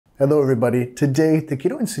Hello everybody, today te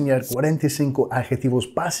quiero enseñar 45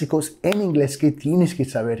 adjetivos básicos en inglés que tienes que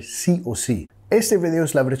saber sí o sí. Este video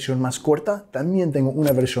es la versión más corta, también tengo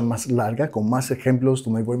una versión más larga con más ejemplos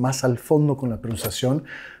donde voy más al fondo con la pronunciación,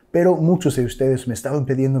 pero muchos de ustedes me estaban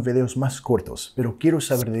pidiendo videos más cortos, pero quiero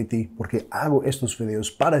saber de ti porque hago estos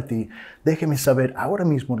videos para ti. Déjame saber ahora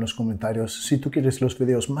mismo en los comentarios si tú quieres los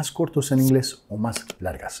videos más cortos en inglés o más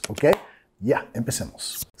largas, ¿ok? Ya,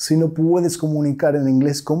 empecemos. Si no puedes comunicar en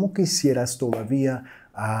inglés como quisieras todavía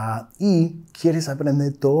y quieres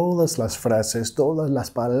aprender todas las frases, todas las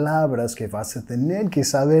palabras que vas a tener que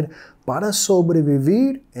saber para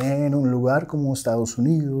sobrevivir en un lugar como Estados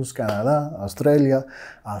Unidos, Canadá, Australia,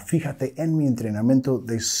 fíjate en mi entrenamiento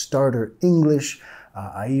de Starter English.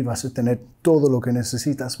 Ahí vas a tener todo lo que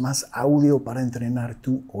necesitas, más audio para entrenar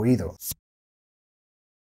tu oído.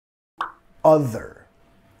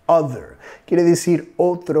 Other quiere decir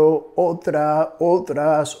otro, otra,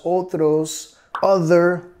 otras, otros.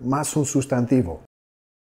 Other más un sustantivo.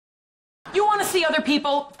 You want to see other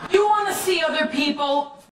people? You want to see other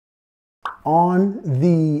people? On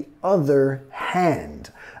the other hand.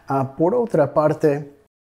 Por otra parte.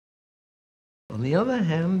 On the other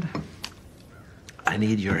hand, I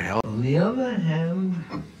need your help. On the other hand,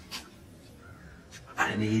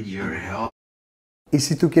 I need your help. Y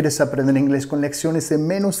si tú quieres aprender inglés con lecciones de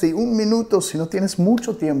menos de un minuto, si no tienes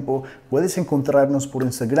mucho tiempo, puedes encontrarnos por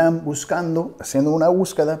Instagram haciendo una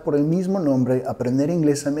búsqueda por el mismo nombre, Aprender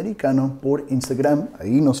Inglés Americano por Instagram.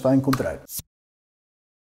 Ahí nos va a encontrar.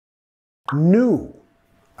 New,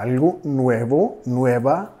 algo nuevo,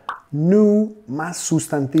 nueva, new más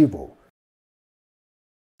sustantivo.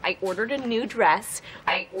 I ordered a new dress.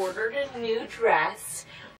 I ordered a new dress.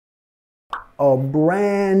 A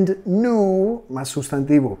brand new más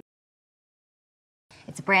sustantivo.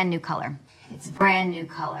 It's a brand new color. It's a brand new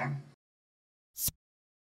color.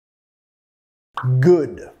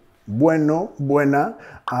 Good, bueno, buena,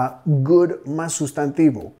 good más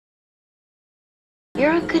sustantivo.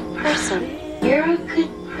 You're a good person. You're a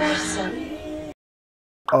good person.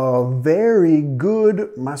 A very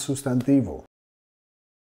good más sustantivo.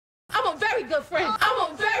 I'm a very good friend.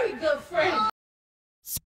 I'm a very good friend.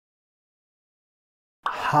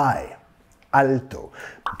 High, alto,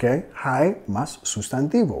 ¿ok? High más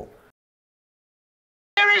sustantivo.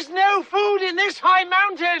 There is no food in this high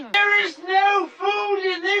mountain! There is no food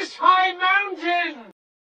in this high mountain!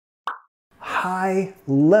 High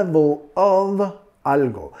level of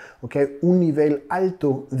algo, ¿ok? Un nivel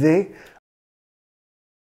alto de...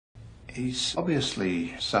 He's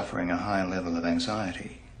obviously suffering a high level of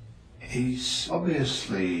anxiety. He's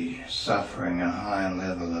obviously suffering a high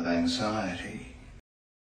level of anxiety.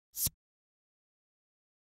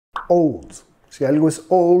 Old. Si algo es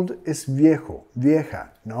old, es viejo,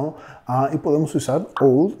 vieja, ¿no? Y podemos usar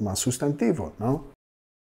old más sustantivo, ¿no?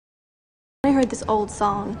 I heard this old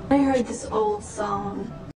song. I heard this old song.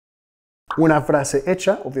 Una frase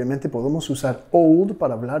hecha, obviamente podemos usar old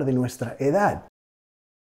para hablar de nuestra edad.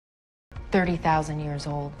 30,000 years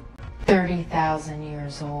old. 30,000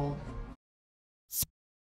 years old.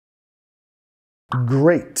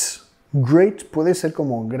 Great. Great puede ser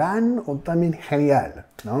como gran o también genial,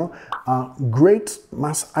 ¿no? Great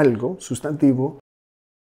más algo, sustantivo.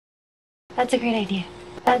 That's a great idea.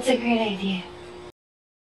 That's a great idea.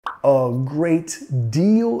 A great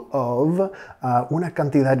deal of, una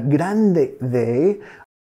cantidad grande de.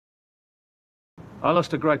 I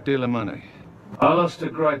lost a great deal of money. I lost a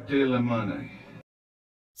great deal of money.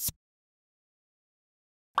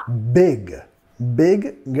 Big.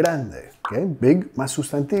 Big, grande. ¿Okay? Big más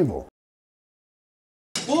sustantivo.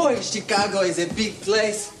 Boy, Chicago is a big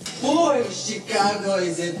place. Boy, Chicago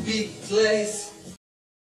is a big place.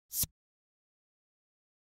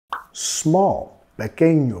 Small,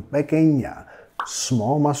 pequeño, pequeña.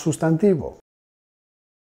 Small más sustantivo.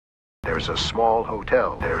 There's a small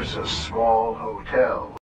hotel. There's a small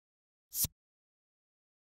hotel.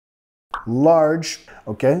 Large,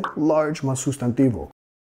 okay? Large más sustantivo.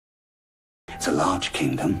 It's a large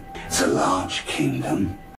kingdom. It's a large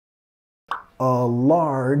kingdom. A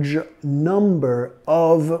large number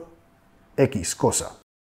of X cosa.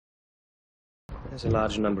 There's a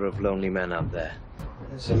large number of lonely men out there.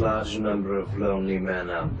 There's a large number of lonely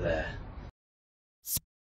men out there.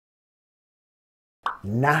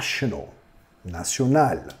 National,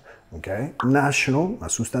 nacional, okay? National,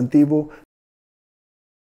 más sustantivo.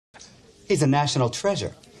 He's a national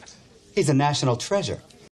treasure. He's a national treasure.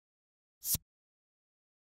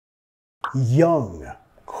 Young,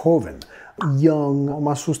 joven. Young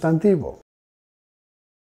más sustantivo.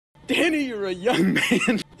 Danny, you're a young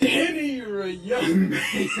man. Danny, you're a young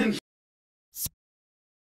man.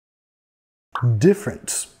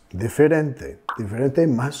 Different, diferente, diferente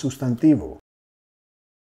más sustantivo.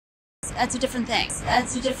 That's a different thing.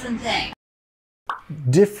 That's a different thing.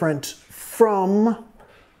 Different from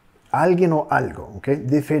alguien o algo, ¿ok?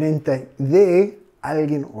 Diferente de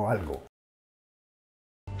alguien o algo.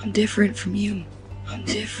 I'm different from you. I'm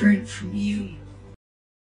different from you.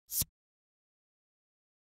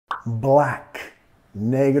 Black,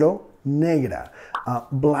 negro, negra.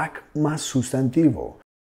 Black más sustantivo.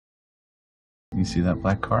 You see that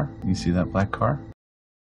black car? You see that black car?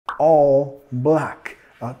 All black,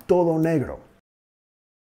 todo negro.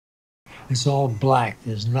 It's all black,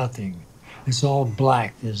 there's nothing. It's all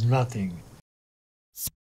black, there's nothing.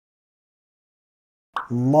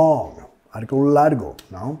 Long, algo largo,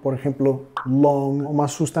 ¿no? Por ejemplo, long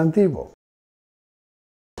más sustantivo.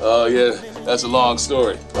 Oh yeah, that's a long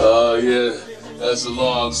story. Oh yeah, that's a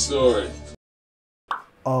long story.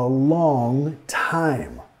 A long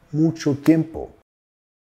time, mucho tiempo.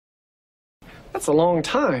 That's a long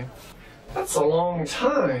time. That's a long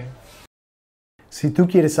time. Si tú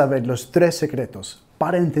quieres saber los 3 secretos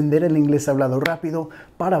para entender el inglés hablado rápido,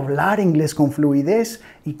 para hablar inglés con fluidez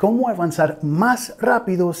y cómo avanzar más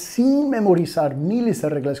rápido sin memorizar miles de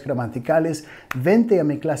reglas gramaticales, vente a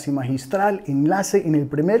mi clase magistral, enlace en el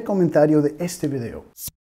primer comentario de este video.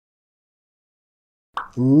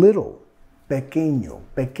 Little, pequeño,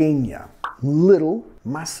 pequeña. Little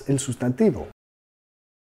más el sustantivo.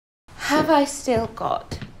 Have I still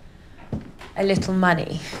got a little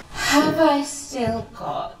money? Have I still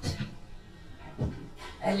got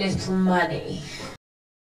a little money?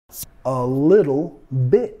 A little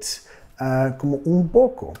bit, como un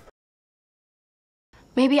poco.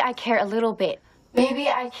 Maybe I care a little bit. Maybe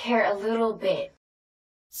I care a little bit.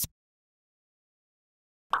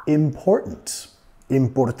 Important,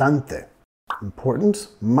 importante. Important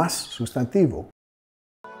más sustantivo.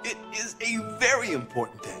 It is a very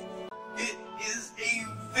important thing. It is a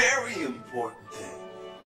very important thing.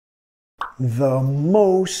 The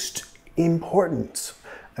most important,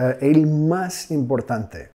 el más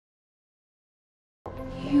importante.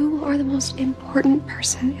 You are the most important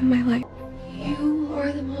person in my life. You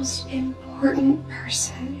are the most important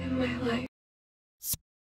person in my life.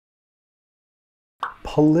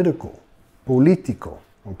 Political, político,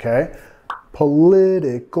 ¿ok?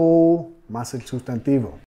 Political más el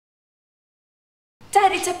sustantivo.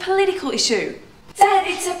 Dad, it's a political issue. Dad,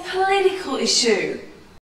 it's a political issue.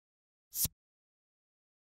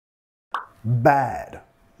 Bad,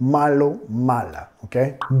 malo, mala,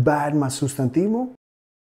 ¿ok? Bad más sustantivo.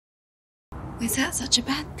 Was that such a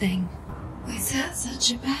bad thing? Was that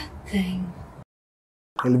such a bad thing?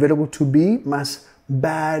 El verbo to be más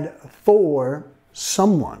bad for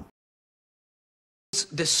someone.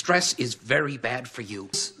 This stress is very bad for you.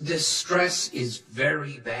 This stress is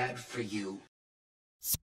very bad for you.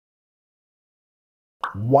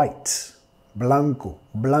 White, blanco,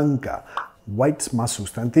 blanca. White más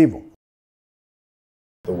sustantivo.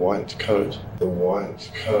 The white coat, the white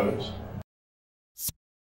coat.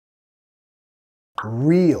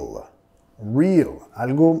 Real, real,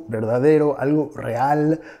 algo verdadero, algo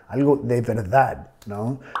real, algo de verdad,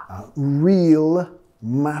 ¿no? Real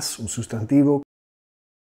más un sustantivo.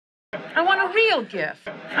 I want a real gift.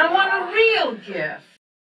 I want a real gift.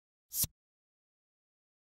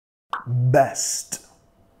 Best,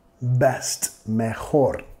 best,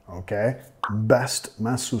 mejor, ¿ok? Best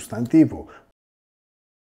más sustantivo.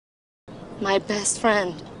 My best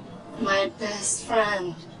friend. My best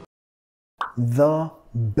friend. The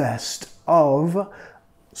best of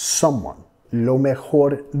someone. Lo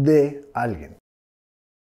mejor de alguien.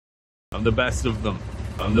 I'm the best of them.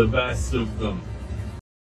 I'm the best of them.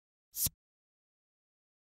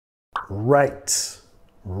 Right,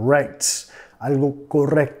 right. Algo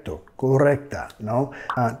correcto, correcta, ¿no?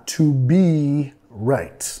 To be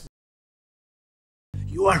right.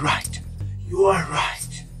 You are right. You are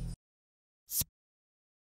right.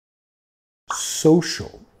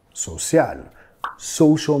 Social, social.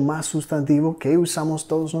 Social más sustantivo que usamos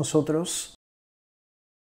todos nosotros.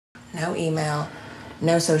 No email,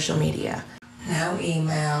 no social media. No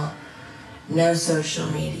email, no social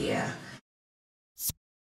media.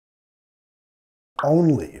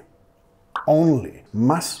 Only, only.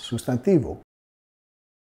 Más sustantivo.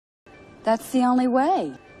 That's the only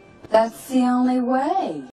way. That's the only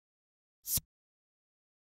way.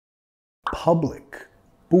 Public,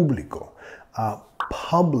 público.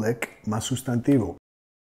 Public más sustantivo.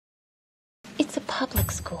 It's a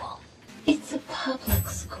public school. It's a public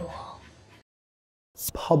school.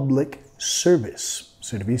 Public service,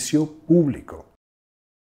 servicio público.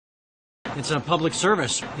 It's a public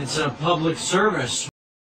service. It's a public service.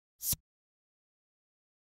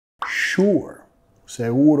 sure,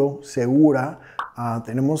 seguro, segura.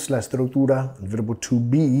 Tenemos la estructura, el verbo to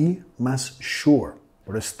be más sure,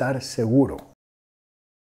 por estar seguro.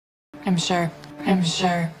 I'm sure. I'm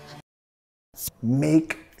sure.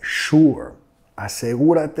 Make sure,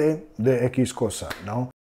 asegúrate de X cosa,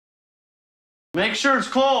 ¿no? Make sure it's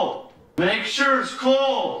cold. Make sure it's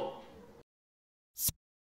cold.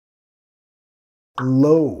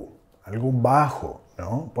 Low, algo bajo,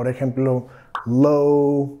 ¿no? Por ejemplo,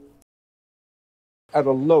 low. At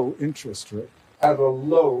a low interest rate. At a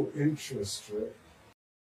low interest rate.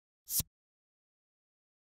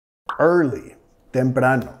 Early,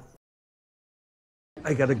 temprano.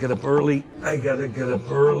 I gotta get up early. I gotta get up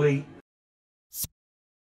early.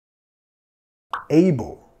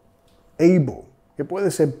 Able, able, que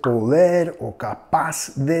puede ser poder o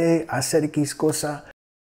capaz de hacer X cosa.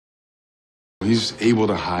 He's able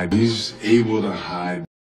to hide. He's able to hide.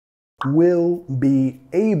 Will be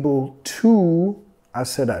able to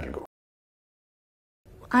hacer algo.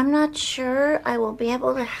 I'm not sure I will be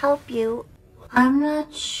able to help you. I'm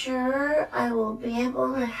not sure I will be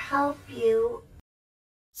able to help you.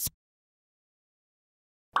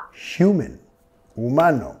 Human,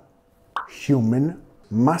 humano. Human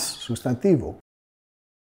más sustantivo.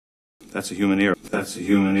 That's a human ear. That's a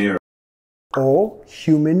human ear. O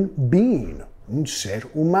human being, un ser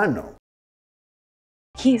humano.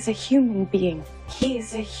 He is a human being. He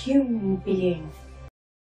is a human being.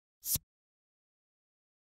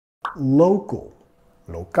 Local,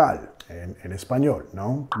 local, en español,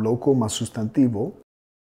 ¿no? Local más sustantivo.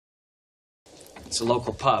 It's a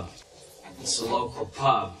local pub. It's a local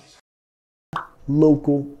pub.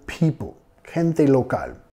 Local people, gente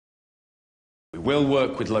local. We will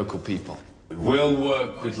work with local people. We will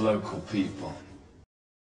work with local people.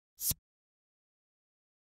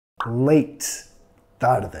 Late,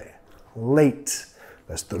 tarde, late.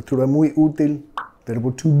 La estructura muy útil,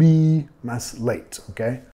 verbo to be más late,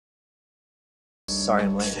 ¿ok? Sorry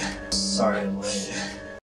I'm late. Sorry I'm late.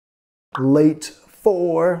 Late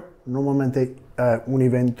for, normalmente un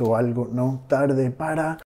evento o algo, ¿no? Tarde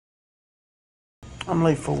para. I'm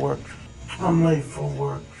late for work. I'm late for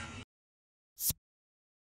work.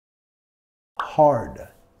 Hard,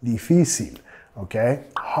 difícil, ¿ok?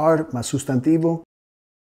 Hard más sustantivo.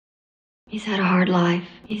 He's had a hard life.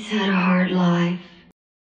 He's had a hard life.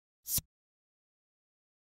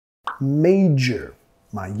 Major,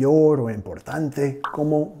 mayor o importante,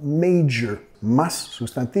 como major más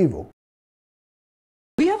sustantivo.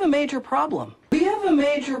 We have a major problem. We have a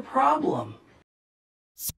major problem.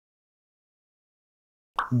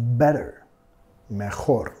 Better,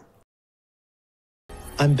 mejor.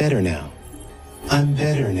 I'm better now. I'm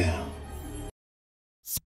better now.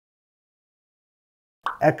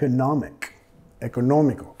 Economic,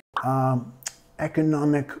 económico.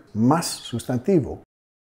 Economic más sustantivo.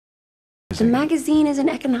 The magazine is an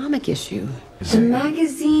economic issue. The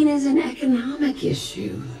magazine is an economic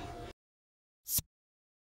issue.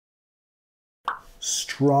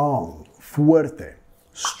 Strong, fuerte.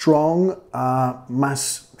 Strong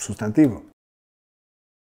más sustantivo.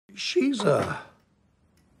 She's a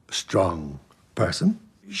strong person.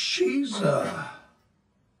 She's a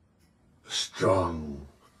strong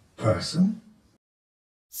person.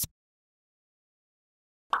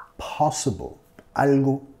 Possible,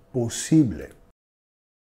 algo posible.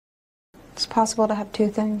 It's possible to have two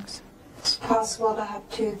things. It's possible to have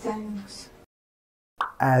two things.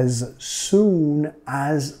 As soon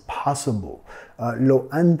as possible. Lo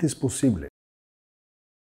antes posible.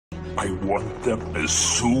 I want them as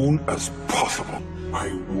soon as possible.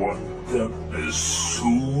 I want them as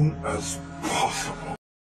soon as possible.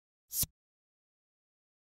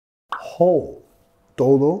 Whole,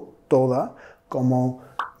 todo, toda, como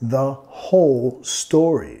the whole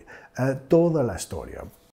story, toda la historia.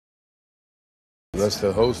 That's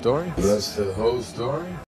the whole story? That's the whole story?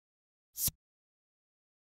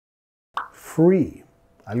 Free,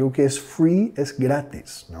 algo que es free es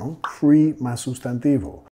gratis, ¿no? Free más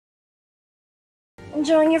sustantivo.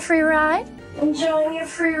 Enjoying your free ride? Enjoying your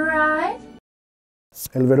free ride?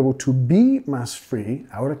 El verbo to be más free,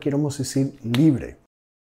 ahora queremos decir libre.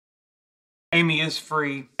 Amy is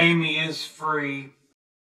free. Amy is free.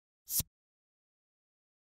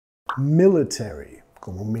 Military,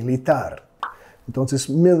 como militar. Entonces,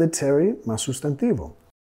 military más sustantivo.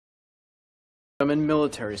 I'm in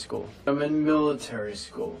military school. I'm in military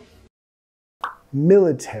school.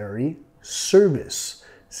 Military service,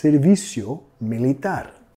 servicio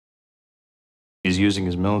militar. He's using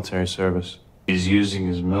his military service. He's using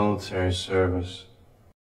his military service.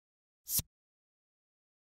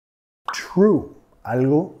 True,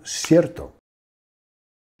 algo cierto.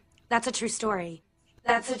 That's a true story.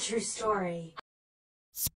 That's a true story.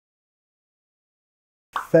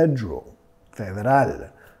 Federal, federal.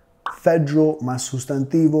 Federal más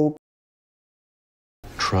sustantivo.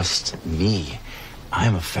 Trust me.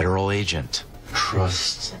 I'm a federal agent.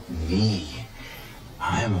 Trust me.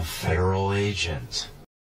 I'm a federal agent.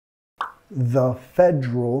 The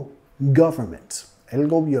federal government. El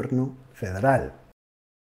gobierno federal.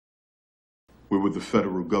 We're with the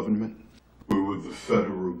federal government. We're with the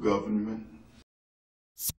federal government.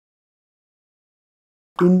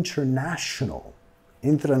 International.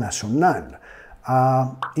 Internacional.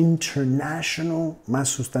 International más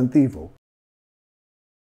sustantivo.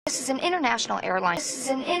 This is an international airline. This is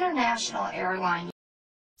an international airline.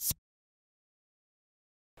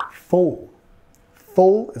 Full.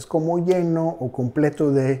 Full es como lleno o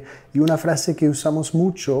completo de, y una frase que usamos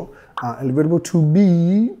mucho, el verbo to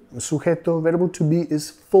be, el sujeto, verbo to be is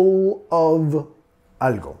full of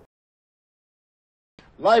algo.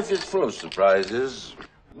 Life is full of surprises.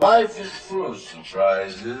 Life is full of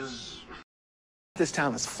surprises. This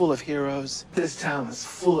town is full of heroes. This town is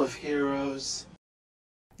full of heroes.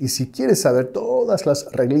 Y si quieres saber todas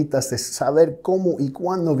las reglitas de saber cómo y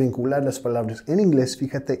cuándo vincular las palabras en inglés,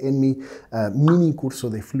 fíjate en mi mini curso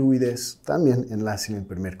de fluidez, también enlace en el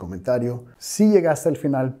primer comentario. Si llegaste al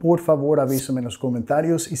final, por favor avísame en los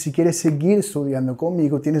comentarios, y si quieres seguir estudiando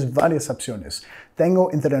conmigo, tienes varias opciones.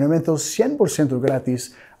 Tengo entrenamientos 100%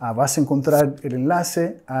 gratis. Vas a encontrar el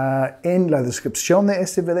enlace en la descripción de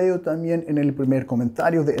este video, también en el primer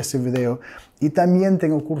comentario de este video. Y también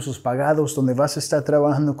tengo cursos pagados donde vas a estar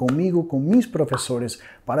trabajando conmigo, con mis profesores,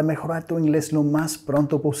 para mejorar tu inglés lo más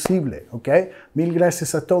pronto posible, ¿ok? Mil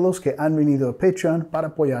gracias a todos que han venido a Patreon para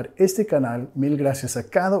apoyar este canal. Mil gracias a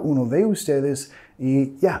cada uno de ustedes.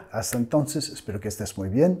 Y ya, hasta entonces, espero que estés muy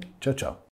bien. Chao, chao.